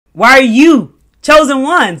Why are you, chosen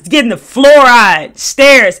ones, getting the fluoride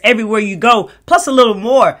stares everywhere you go, plus a little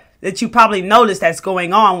more that you probably noticed that's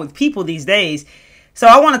going on with people these days? So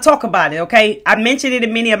I want to talk about it, okay? I mentioned it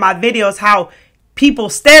in many of my videos, how people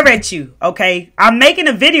stare at you, okay? I'm making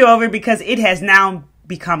a video of it because it has now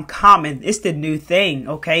become common. It's the new thing,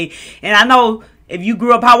 okay? And I know if you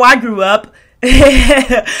grew up how I grew up,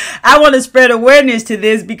 I want to spread awareness to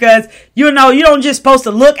this because, you know, you don't just supposed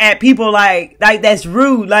to look at people like that's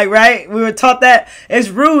rude, like, right? We were taught that it's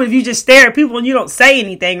rude if you just stare at people and you don't say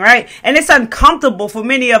anything, right? And it's uncomfortable for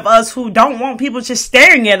many of us who don't want people just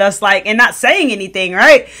staring at us, like, and not saying anything,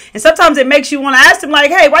 right? And sometimes it makes you want to ask them,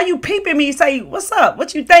 like, hey, why you peeping me? Say, what's up?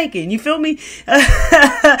 What you thinking? You feel me?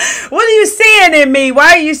 What are you seeing in me?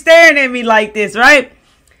 Why are you staring at me like this, right?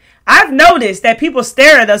 I've noticed that people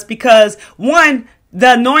stare at us because, one,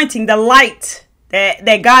 the anointing, the light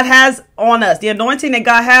that God has on us, the anointing that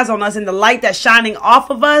God has on us and the light that's shining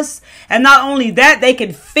off of us. And not only that, they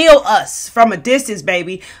can feel us from a distance,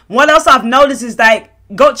 baby. What else I've noticed is, like,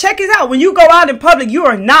 go check it out. When you go out in public, you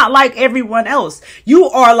are not like everyone else. You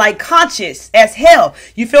are like conscious as hell.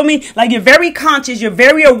 You feel me? Like, you're very conscious. You're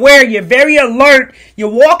very aware. You're very alert. You're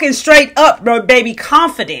walking straight up, baby,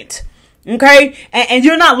 confident. Okay, and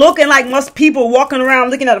you're not looking like most people walking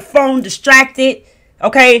around looking at a phone distracted.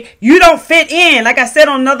 Okay, you don't fit in. Like I said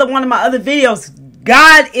on another one of my other videos,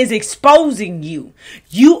 God is exposing you.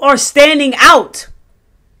 You are standing out.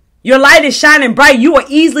 Your light is shining bright. You are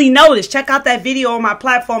easily noticed. Check out that video on my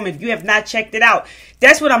platform if you have not checked it out.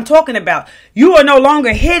 That's what I'm talking about. You are no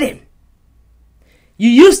longer hidden.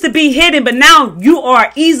 You used to be hidden, but now you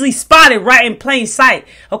are easily spotted right in plain sight.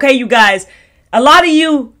 Okay, you guys. A lot of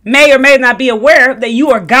you may or may not be aware that you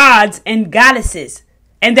are gods and goddesses.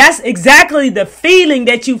 And that's exactly the feeling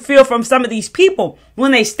that you feel from some of these people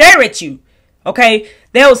when they stare at you. Okay?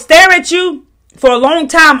 They'll stare at you for a long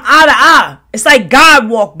time, eye to eye. It's like God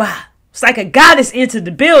walked by. It's like a goddess entered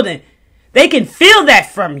the building. They can feel that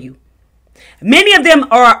from you. Many of them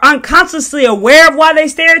are unconsciously aware of why they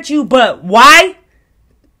stare at you, but why?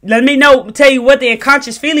 Let me tell you what the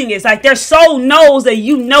unconscious feeling is. Like, their soul knows that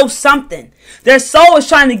you know something. Their soul is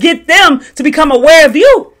trying to get them to become aware of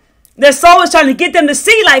you. Their soul is trying to get them to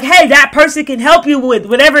see, like, hey, that person can help you with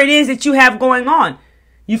whatever it is that you have going on.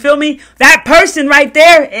 You feel me? That person right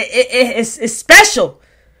there is special.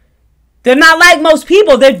 They're not like most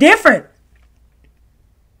people. They're different.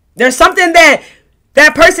 There's something that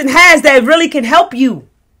person has that really can help you.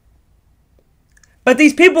 But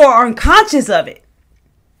these people are unconscious of it.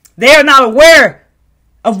 They are not aware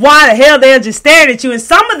of why the hell they're just staring at you. And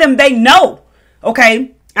some of them, they know.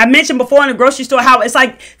 Okay. I mentioned before in the grocery store how it's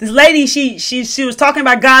like this lady, she was talking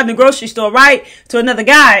about God in the grocery store, right? To another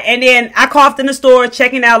guy. And then I coughed in the store,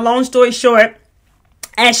 checking out, long story short.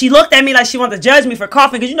 And she looked at me like she wanted to judge me for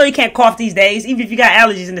coughing. Because you know you can't cough these days. Even if you got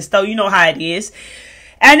allergies in the store, you know how it is.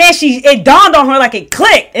 And then it dawned on her, like it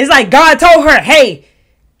clicked. It's like God told her, hey,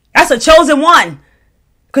 that's a chosen one.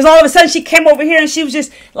 Because all of a sudden she came over here and she was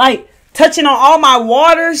just like touching on all my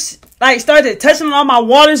waters. Like started touching on all my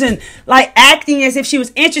waters and like acting as if she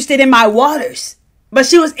was interested in my waters. But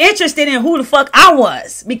she was interested in who the fuck I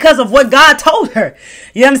was because of what God told her.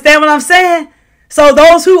 You understand what I'm saying? So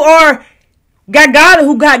those who got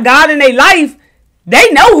God in their life,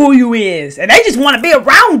 they know who you is. And they just want to be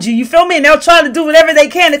around you. You feel me? And they'll try to do whatever they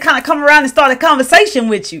can to kind of come around and start a conversation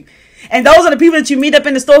with you. And those are the people that you meet up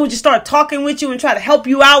in the store who just start talking with you and try to help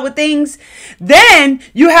you out with things. Then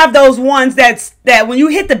you have those ones that when you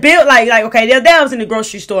hit the bill, like okay, the other day I was in the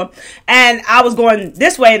grocery store and I was going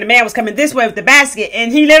this way and the man was coming this way with the basket.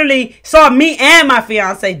 And he literally saw me and my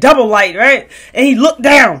fiance, double light, right? And he looked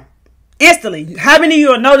down instantly. How many of you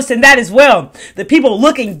are noticing that as well? The people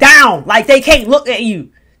looking down like they can't look at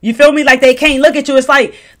you. You feel me? Like they can't look at you. It's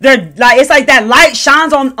like it's like that light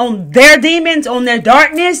shines on their demons, on their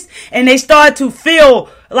darkness, and they start to feel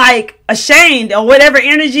like ashamed or whatever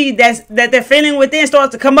energy that they're feeling within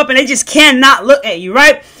starts to come up and they just cannot look at you,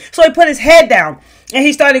 right? So he put his head down and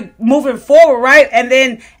he started moving forward, right? And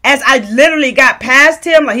then as I literally got past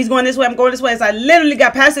him, like he's going this way, I'm going this way. As I literally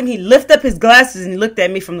got past him, he lifted up his glasses and he looked at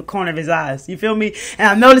me from the corner of his eyes. You feel me? And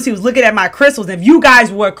I noticed he was looking at my crystals. If you guys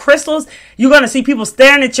wear crystals, you're going to see people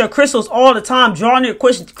staring at your crystals all the time, drawing your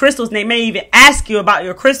crystals, and they may even ask you about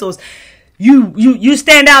your crystals. You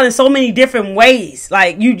stand out in so many different ways.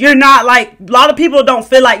 Like you're not like, a lot of people don't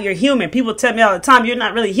feel like you're human. People tell me all the time, you're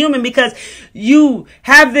not really human because you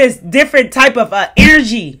have this different type of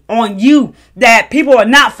energy on you that people are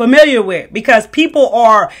not familiar with because people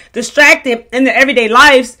are distracted in their everyday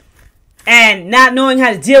lives and not knowing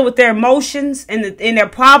how to deal with their emotions and their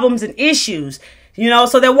problems and issues. You know,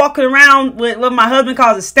 so they're walking around with what my husband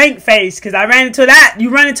calls a stink face, because I ran into that. You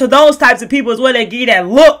run into those types of people as well. They give you that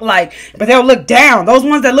look like, but they'll look down. Those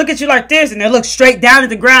ones that look at you like this and they look straight down at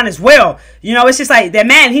the ground as well. You know, it's just like that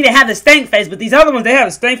man, he didn't have the stink face, but these other ones, they have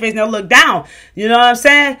a stink face and they'll look down. You know what I'm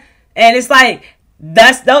saying? And it's like,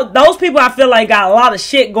 those people I feel like got a lot of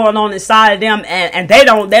shit going on inside of them, and they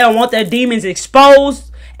don't want their demons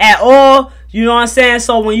exposed at all. You know what I'm saying?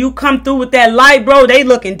 So when you come through with that light, bro, they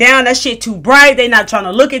looking down. That shit too bright. They not trying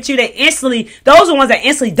to look at you. Those are the ones that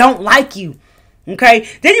instantly don't like you. Okay?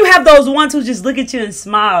 Then you have those ones who just look at you and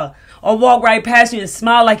smile, or walk right past you and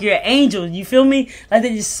smile like you're an angel. You feel me? Like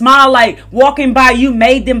they just smile, like walking by you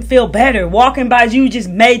made them feel better. Walking by you just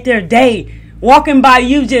made their day. Walking by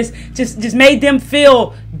you just made them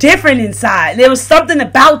feel different inside. There was something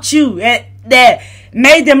about you that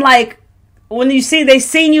made them like, when they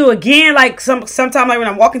seen you again, like sometime like when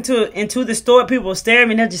I'm walking into the store, people will stare at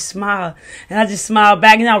me and they'll just smile, and I just smile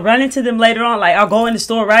back, and I'll run into them later on. Like I'll go in the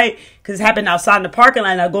store, right? Because it happened outside in the parking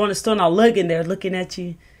lot. And I'll go in the store and I'll look, and they're looking at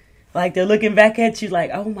you, like they're looking back at you,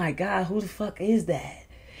 like, oh my God, who the fuck is that?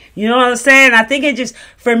 You know what I'm saying? I think it just,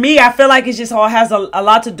 for me, I feel like it just all has a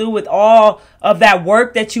lot to do with all of that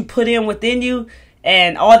work that you put in within you,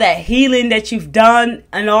 and all that healing that you've done,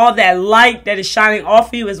 and all that light that is shining off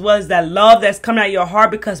of you, as well as that love that's coming out of your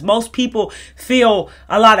heart. Because most people feel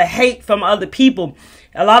a lot of hate from other people.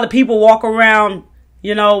 A lot of people walk around,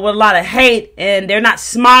 you know, with a lot of hate, and they're not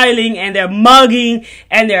smiling, and they're mugging,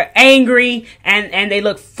 and they're angry, and they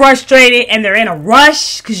look frustrated, and they're in a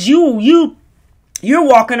rush, because you're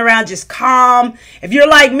walking around just calm. If you're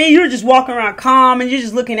like me, you're just walking around calm and you're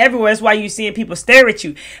just looking everywhere. That's why you're seeing people stare at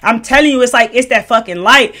you. I'm telling you, it's like, it's that fucking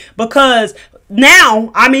light. Because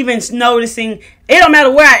now I'm even noticing, it don't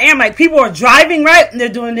matter where I am. Like people are driving, right? And they're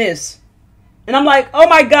doing this. And I'm like, oh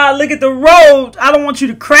my God, look at the road. I don't want you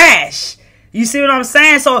to crash. You see what I'm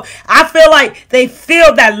saying? So I feel like they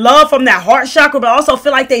feel that love from that heart chakra, but also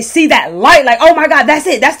feel like they see that light. Like, oh my God, that's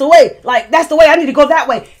it. That's the way. Like, that's the way. I need to go that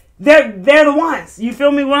way. They're the ones. You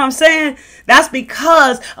feel me what I'm saying? That's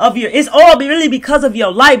because of it's all really because of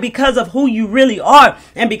your light, because of who you really are,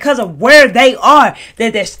 and because of where they are,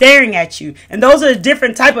 that they're staring at you. And those are the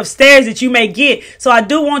different type of stares that you may get. So I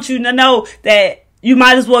do want you to know that you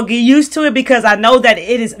might as well get used to it, because I know that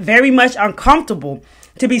it is very much uncomfortable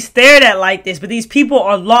to be stared at like this. But these people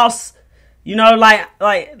are lost, you know,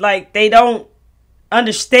 like they don't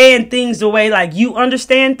understand things the way like you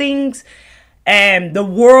understand things. And the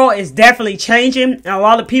world is definitely changing, and a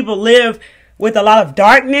lot of people live with a lot of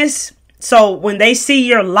darkness. So when they see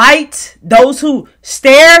your light, those who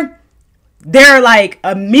stare, they're like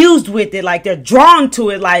amused with it, like they're drawn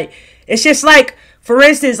to it. Like it's just like, for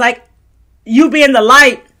instance, like you being the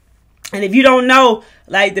light, and if you don't know,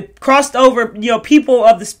 like the crossed over, you know, people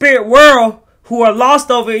of the spirit world who are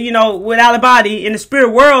lost over, you know, without a body in the spirit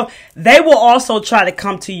world, they will also try to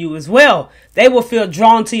come to you as well. They will feel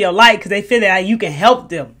drawn to your light because they feel that you can help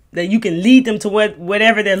them, that you can lead them to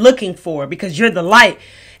whatever they're looking for, because you're the light.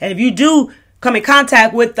 And if you do come in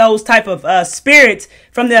contact with those type of spirits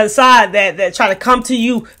from the other side that try to come to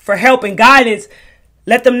you for help and guidance,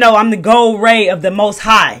 let them know I'm the gold ray of the Most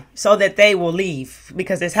High, so that they will leave.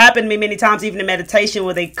 Because it's happened to me many times, even in meditation,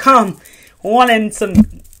 where they come wanting some,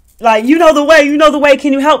 like, you know the way,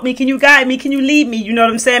 can you help me? Can you guide me? Can you lead me? You know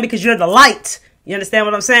what I'm saying? Because you're the light. You understand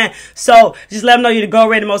what I'm saying? So just let them know you're the gold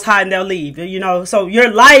ray of the Most High, and they'll leave. You know, so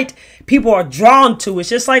your light, people are drawn to. It's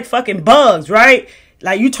just like fucking bugs, right?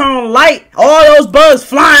 Like you turn on the light, all those bugs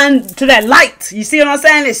flying to that light. You see what I'm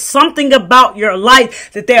saying? It's something about your light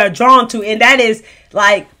that they are drawn to, and that is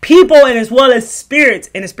like people, and as well as spirits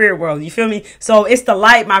in the spirit world. You feel me? So it's the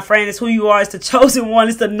light, my friend. It's who you are. It's the chosen one.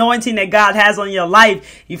 It's the anointing that God has on your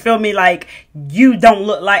life. You feel me? Like you don't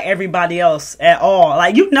look like everybody else at all.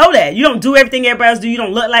 Like you know that. You don't do everything everybody else do. You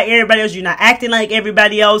don't look like everybody else. You're not acting like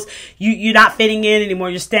everybody else. You're not fitting in anymore.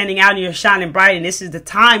 You're standing out and you're shining bright. And this is the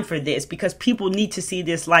time for this, because people need to see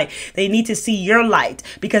this light. They need to see your light,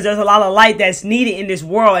 because there's a lot of light that's needed in this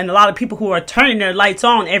world, and a lot of people who are turning their lights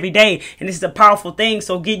on every day. And this is a powerful thing.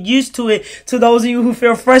 So get used to it. To those of you who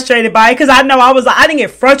feel frustrated by it, because I know I didn't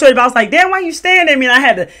get frustrated, but I was like, damn, why are you staring at me?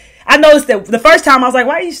 And I noticed that the first time I was like,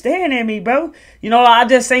 why are you staring at me, bro? You know, I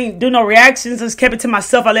just ain't do no reactions. Just kept it to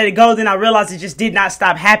myself. I let it go. Then I realized it just did not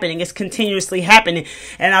stop happening. It's continuously happening.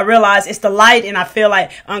 And I realized it's the light. And I feel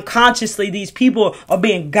like unconsciously these people are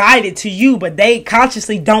being guided to you, but they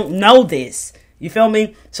consciously don't know this. You feel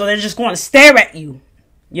me? So they're just going to stare at you.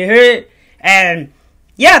 You heard? And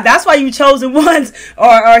yeah, that's why you chosen ones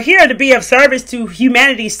are here, to be of service to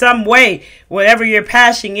humanity some way, whatever your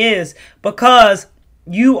passion is, because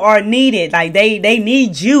you are needed. Like they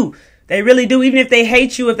need you. They really do. Even if they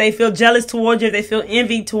hate you, if they feel jealous towards you, if they feel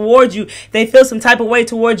envy towards you, they feel some type of way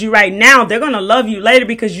towards you right now, they're going to love you later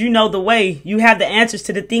because you know the way. You have the answers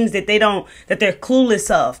to the things that they're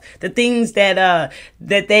clueless of. The things that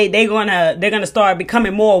they're going to start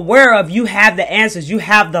becoming more aware of. You have the answers. You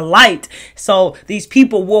have the light. So these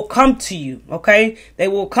people will come to you, okay? They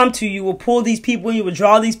will come to you. You will pull these people in. You will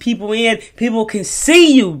draw these people in. People can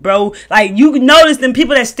see you, bro. Like, you notice them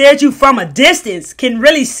people that stare at you from a distance can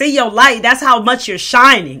really see your light. That's how much you're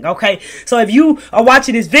shining, okay? So if you are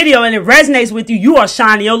watching this video and it resonates with you, you are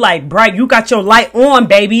shining your light bright. You got your light on,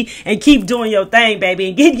 baby, and keep doing your thing, baby.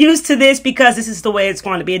 And get used to this because this is the way it's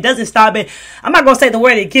going to be. It doesn't stop it. I'm not going to say the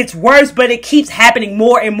word it gets worse, but it keeps happening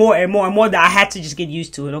more and more and more and more that I had to just get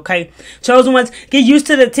used to it, okay? Chosen ones, get used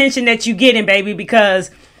to the attention that you getting, baby, because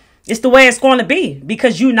it's the way it's going to be,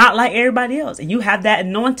 because you're not like everybody else and you have that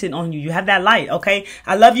anointing on you. You have that light. Okay.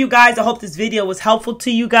 I love you guys. I hope this video was helpful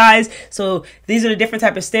to you guys. So these are the different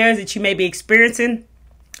type of stares that you may be experiencing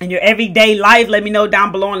in your everyday life. Let me know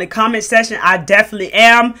down below in the comment section. I definitely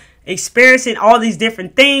am experiencing all these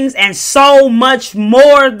different things and so much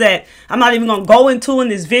more that I'm not even going to go into in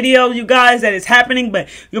this video, you guys, that is happening. But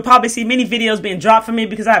you'll probably see many videos being dropped for me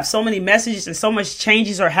because I have so many messages and so much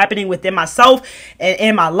changes are happening within myself and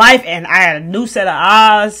in my life. And I had a new set of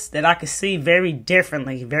eyes that I could see very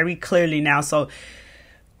differently, very clearly now. So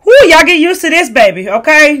whoo, y'all get used to this, baby,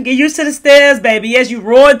 okay? Get used to the stairs, baby. Yes, you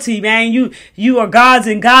royalty, man. You are gods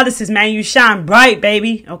and goddesses, man. You shine bright,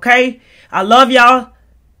 baby, okay? I love y'all.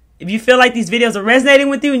 If you feel like these videos are resonating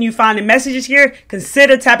with you and you find the messages here,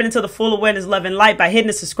 consider tapping into the full awareness, love, and light by hitting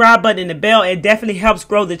the subscribe button and the bell. It definitely helps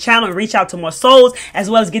grow the channel and reach out to more souls, as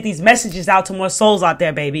well as get these messages out to more souls out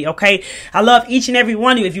there, baby. Okay? I love each and every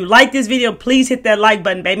one of you. If you like this video, please hit that like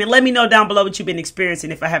button, baby. And let me know down below what you've been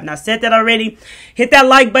experiencing. If I have not said that already, hit that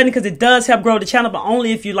like button because it does help grow the channel, but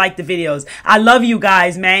only if you like the videos. I love you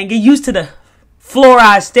guys, man. Get used to the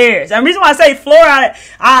fluoride stairs. And the reason why I say fluoride,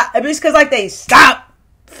 it's because like they stop.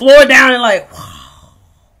 Floor down and like, wow.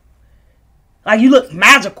 Like you look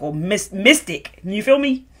magical, mystic. You feel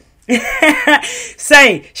me?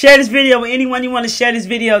 Say, share this video with anyone you want to share this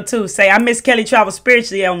video to. Say, I Miss Kelly Travel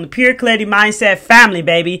Spiritually on the Pure Clarity Mindset family,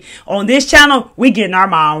 baby. On this channel, we getting our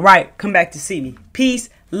mind right. Come back to see me. Peace,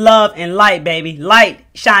 love, and light, baby. Light,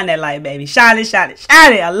 shine that light, baby. Shine it, shine it,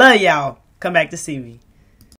 shine it. I love y'all. Come back to see me.